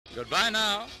Goodbye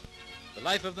now. The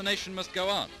life of the nation must go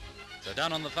on. So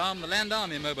down on the farm, the land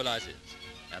army mobilizes.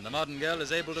 And the modern girl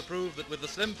is able to prove that with the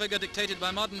slim figure dictated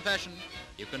by modern fashion,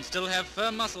 you can still have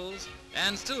firm muscles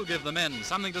and still give the men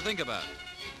something to think about.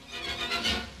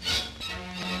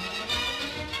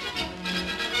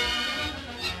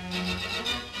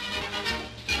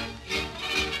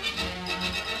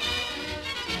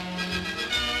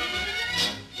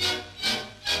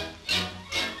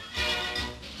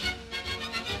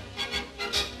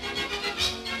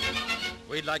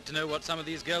 We'd like to know what some of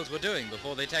these girls were doing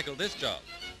before they tackled this job.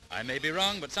 I may be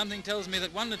wrong, but something tells me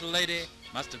that one little lady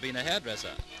must have been a hairdresser.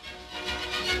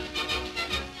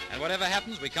 And whatever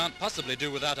happens, we can't possibly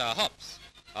do without our hops.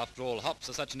 After all, hops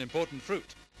are such an important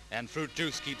fruit, and fruit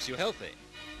juice keeps you healthy.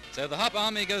 So the hop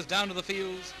army goes down to the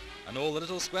fields, and all the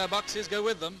little square boxes go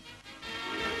with them.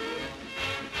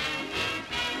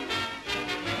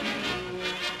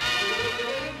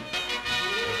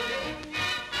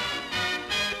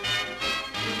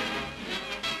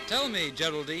 Tell me,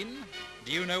 Geraldine,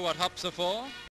 do you know what hops are for?